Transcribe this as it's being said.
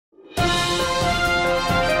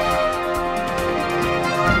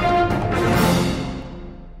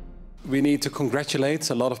we need to congratulate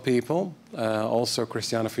a lot of people, also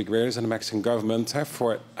Cristiano Figueres and the Mexican government,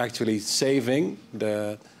 for actually saving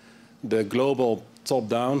the global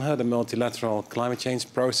top-down, the multilateral climate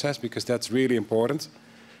change process, because that's really important.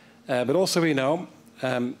 But also we know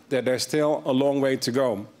that there's still a long way to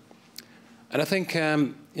go. And I think,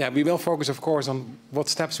 yeah, we will focus, of course, on what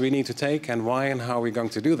steps we need to take and why and how we're going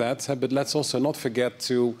to do that. But let's also not forget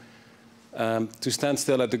to stand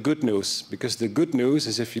still at the good news, because the good news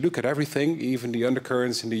is if you look at everything, even the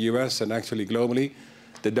undercurrents in the US and actually globally,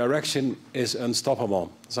 the direction is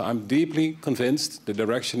unstoppable. So I'm deeply convinced the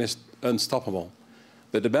direction is unstoppable.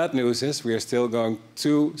 But the bad news is we are still going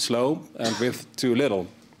too slow and with too little.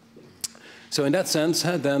 So in that sense,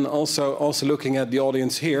 then also looking at the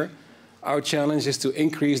audience here, our challenge is to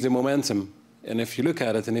increase the momentum. And if you look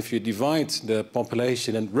at it, and if you divide the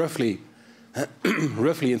population in roughly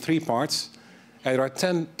in 3 parts, there are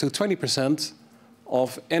 10 to 20%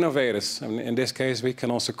 of innovators. And in this case, we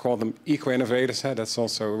can also call them eco-innovators. That's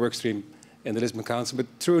also a work stream in the Lisbon Council, but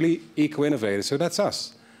truly eco-innovators. So that's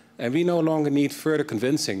us. And we no longer need further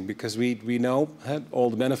convincing, because we know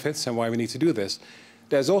all the benefits and why we need to do this.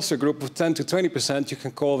 There's also a group of 10 to 20%, you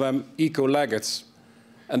can call them eco-laggards.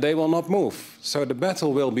 And they will not move. So the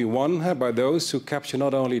battle will be won by those who capture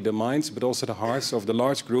not only the minds, but also the hearts of the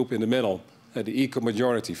large group in the middle, the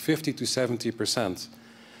eco-majority, 50 to 70%.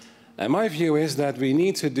 And my view is that we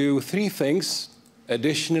need to do 3 things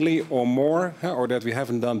additionally or more, or that we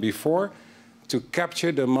haven't done before, to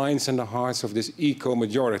capture the minds and the hearts of this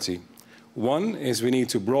eco-majority. One is we need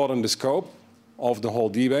to broaden the scope of the whole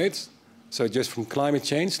debate. So just from climate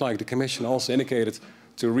change, like the Commission also indicated,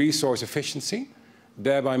 to resource efficiency,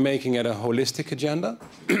 thereby making it a holistic agenda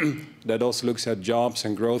that also looks at jobs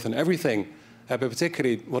and growth and everything. But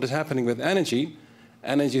particularly what is happening with energy.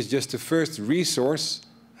 Energy is just the first resource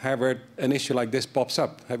where an issue like this pops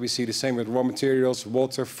up. We see the same with raw materials,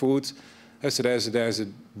 water, food. So there's a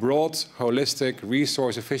broad, holistic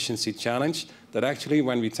resource efficiency challenge that actually,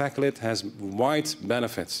 when we tackle it, has wide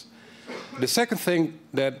benefits. The second thing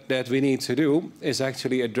that we need to do is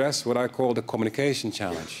actually address what I call the communication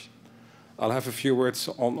challenge. I'll have a few words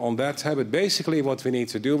on that. But basically what we need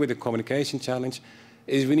to do with the communication challenge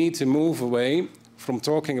is we need to move away from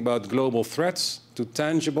talking about global threats to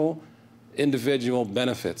tangible individual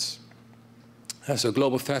benefits. So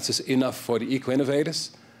global threats is enough for the eco-innovators,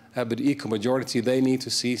 but the eco-majority, they need to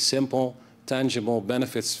see simple, tangible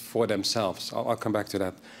benefits for themselves. I'll come back to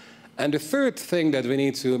that. And the third thing that we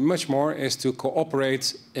need to much more is to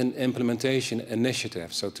cooperate in implementation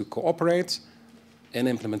initiatives. So to cooperate in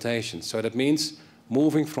implementation. So that means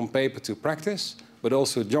moving from paper to practice, but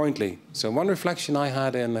also jointly. So one reflection I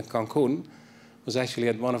had in Cancún was actually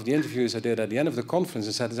at one of the interviews I did at the end of the conference.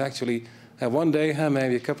 I said, it's actually one day,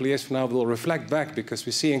 maybe a couple of years from now, we'll reflect back, because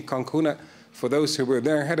we see in Cancún, for those who were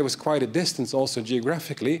there was quite a distance also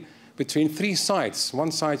geographically between 3 sides.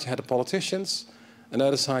 One side you had the politicians,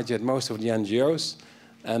 another side you had most of the NGOs,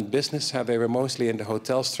 and business, they were mostly in the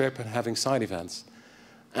hotel strip and having side events.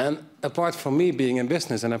 And apart from me being in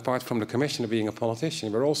business and apart from the Commissioner being a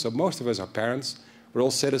politician, we're also, most of us are parents, we're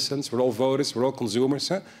all citizens, we're all voters, we're all consumers.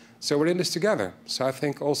 So we're in this together. So I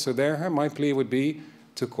think also there, my plea would be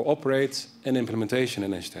to cooperate in implementation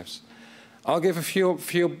initiatives. I'll give a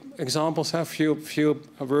few examples, a few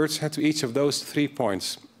words to each of those 3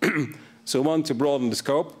 points. So one, to broaden the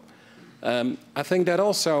scope. I think that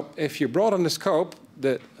also, if you broaden the scope,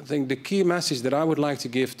 I think the key message that I would like to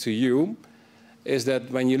give to you is that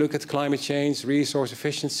when you look at climate change, resource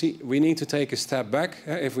efficiency, we need to take a step back.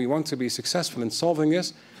 If we want to be successful in solving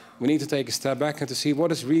this, we need to take a step back and to see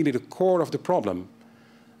what is really the core of the problem.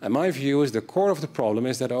 And my view is the core of the problem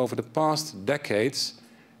is that over the past decades,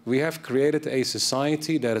 we have created a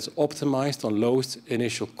society that is optimized on lowest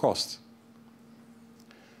initial cost.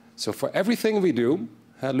 So for everything we do,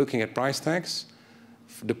 looking at price tags,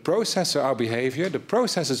 the process of our behavior, the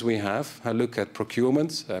processes we have, look at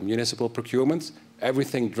procurement, municipal procurement,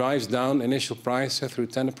 everything drives down initial price through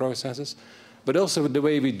tender processes, but also the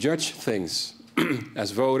way we judge things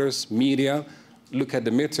as voters, media, look at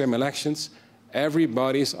the midterm elections,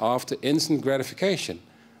 everybody's after instant gratification.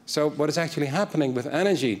 So what is actually happening with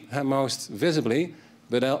energy, most visibly,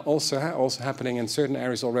 but also happening in certain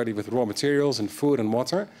areas already with raw materials and food and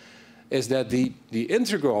water, is that the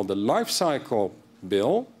integral, the life cycle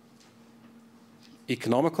bill,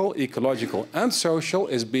 economical, ecological, and social,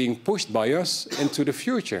 is being pushed by us into the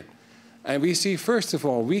future. And we see, first of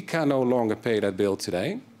all, we can no longer pay that bill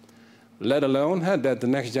today, let alone that the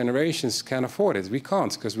next generations can afford it. We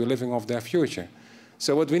can't, because we're living off their future.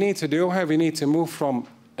 So what we need to do, we need to move from,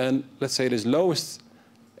 let's say, this lowest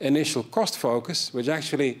initial cost focus, which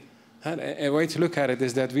actually And a way to look at it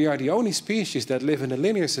is that we are the only species that live in a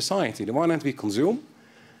linear society. The one hand we consume,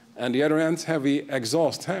 and the other hand we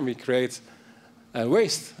exhaust, we create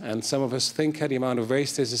waste. And some of us think the amount of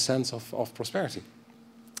waste is a sense of prosperity.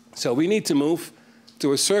 So we need to move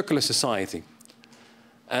to a circular society.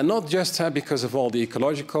 And not just because of all the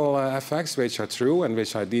ecological effects, which are true and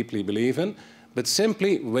which I deeply believe in, but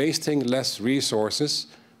simply wasting less resources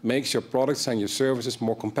makes your products and your services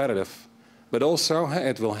more competitive. But also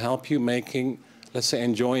it will help you making, let's say,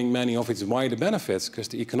 enjoying many of its wider benefits, because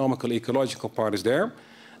the economical, ecological part is there.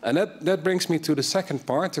 And that brings me to the second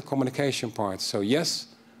part, the communication part. So yes,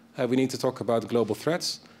 we need to talk about global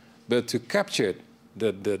threats, but to capture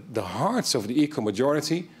the hearts of the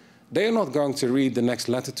eco-majority, they're not going to read the next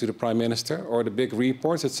letter to the Prime Minister or the big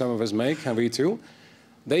reports that some of us make, and we too.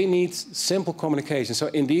 They need simple communication. So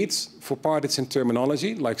indeed, for part it's in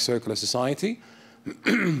terminology, like circular society.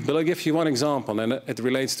 But I'll give you one example, and it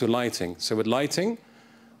relates to lighting. So with lighting,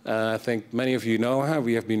 I think many of you know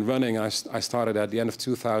we have been running, I started at the end of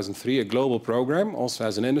 2003, a global program, also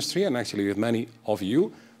as an industry, and actually with many of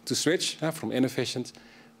you, to switch from inefficient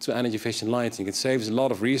to energy-efficient lighting. It saves a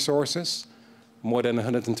lot of resources, more than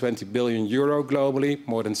 120 billion euro globally,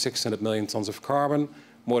 more than 600 million tons of carbon,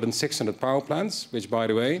 more than 600 power plants, which, by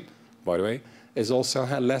the way, is also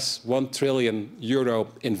less 1 trillion euro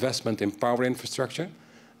investment in power infrastructure.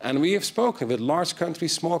 And we have spoken with large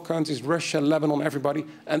countries, small countries, Russia, Lebanon, everybody,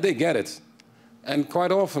 and they get it. And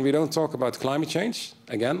quite often we don't talk about climate change.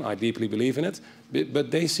 Again, I deeply believe in it, but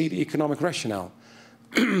they see the economic rationale.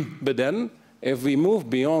 But then, if we move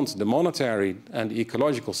beyond the monetary and the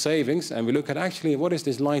ecological savings, and we look at actually what is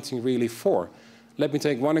this lighting really for? Let me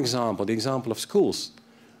take one example, the example of schools.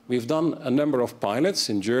 We've done a number of pilots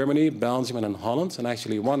in Germany, Belgium, and in Holland. And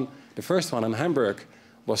actually the first one in Hamburg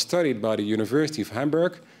was studied by the University of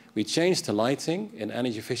Hamburg. We changed the lighting in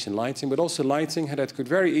energy-efficient lighting, but also lighting that could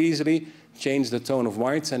very easily change the tone of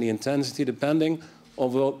whites and the intensity depending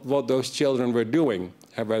on what those children were doing.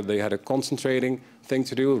 Whether they had a concentrating thing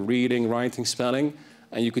to do, reading, writing, spelling,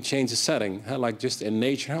 and you could change the setting. Like just in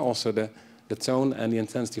nature, also the tone and the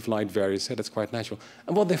intensity of light varies. That's quite natural.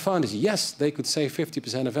 And what they found is, yes, they could save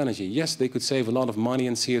 50% of energy. Yes, they could save a lot of money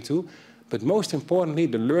in CO2. But most importantly,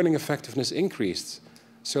 the learning effectiveness increased.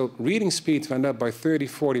 So reading speed went up by 30,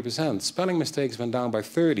 40%. Spelling mistakes went down by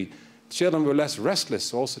 30. Children were less restless.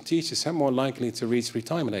 So also teachers are more likely to reach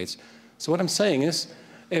retirement age. So what I'm saying is,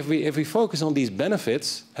 if we focus on these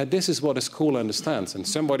benefits, this is what a school understands. And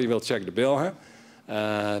somebody will check the bill,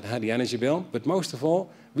 the energy bill. But most of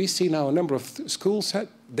all, we see now a number of schools.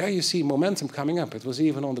 There you see momentum coming up. It was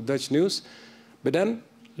even on the Dutch news. But then,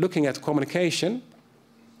 looking at communication,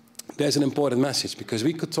 there's an important message. Because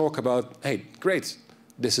we could talk about, hey, great,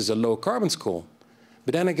 this is a low-carbon school.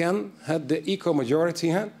 But then again, the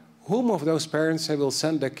eco-majority, whom of those parents will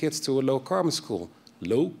send their kids to a low-carbon school?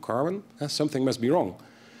 Low-carbon? Something must be wrong.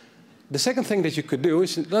 The second thing that you could do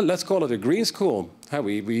is, let's call it a green school.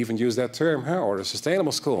 We even use that term, or a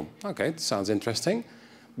sustainable school. Okay, it sounds interesting.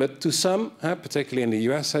 But to some, particularly in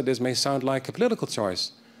the US, this may sound like a political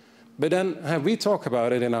choice. But then we talk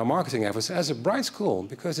about it in our marketing efforts as a bright school,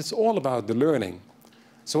 because it's all about the learning.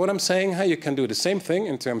 So what I'm saying, you can do the same thing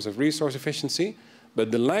in terms of resource efficiency,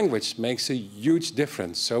 but the language makes a huge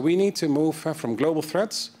difference. So we need to move from global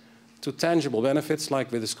threats to tangible benefits,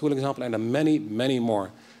 like with the school example, and many, many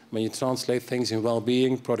more. When you translate things in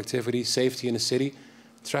well-being, productivity, safety in the city,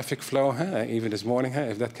 traffic flow, even this morning,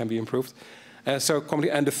 if that can be improved. And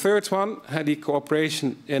the third one, the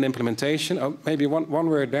cooperation in implementation. Oh, maybe one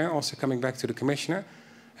word there, also coming back to the Commissioner.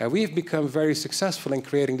 We've become very successful in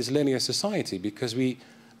creating this linear society because the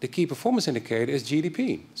key performance indicator is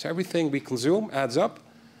GDP. So everything we consume adds up,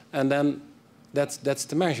 and then that's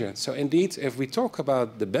the measure. So indeed, if we talk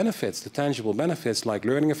about the benefits, the tangible benefits like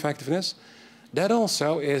learning effectiveness, that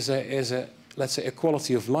also is a let's say, a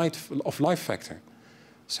quality of life factor.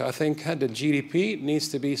 So I think the GDP needs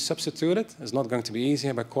to be substituted. It's not going to be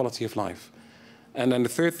easier by quality of life. And then the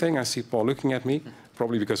third thing, I see Paul looking at me,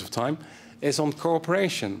 probably because of time, is on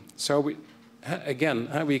cooperation. So we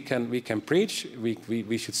can preach,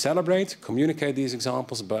 we should celebrate, communicate these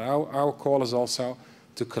examples, but our call is also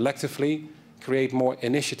to collectively create more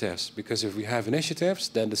initiatives. Because if we have initiatives,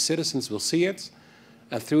 then the citizens will see it,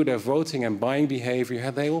 and through their voting and buying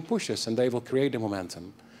behavior, they will push us and they will create the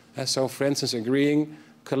momentum. So, for instance, agreeing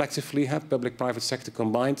collectively, public-private sector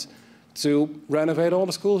combined, to renovate all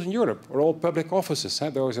the schools in Europe, or all public offices.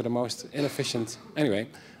 Those are the most inefficient anyway.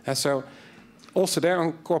 So also there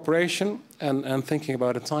on cooperation and thinking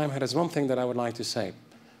about the time, there's one thing that I would like to say.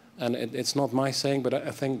 And it's not my saying, but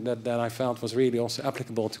I think that I felt was really also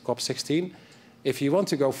applicable to COP16, If you want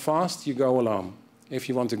to go fast, you go alone. If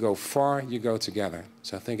you want to go far, you go together.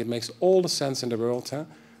 So I think it makes all the sense in the world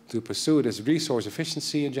to pursue this resource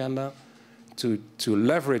efficiency agenda, to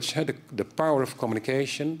leverage the power of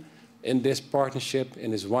communication in this partnership,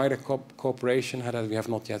 in this wider cooperation that we have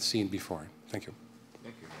not yet seen before. Thank you.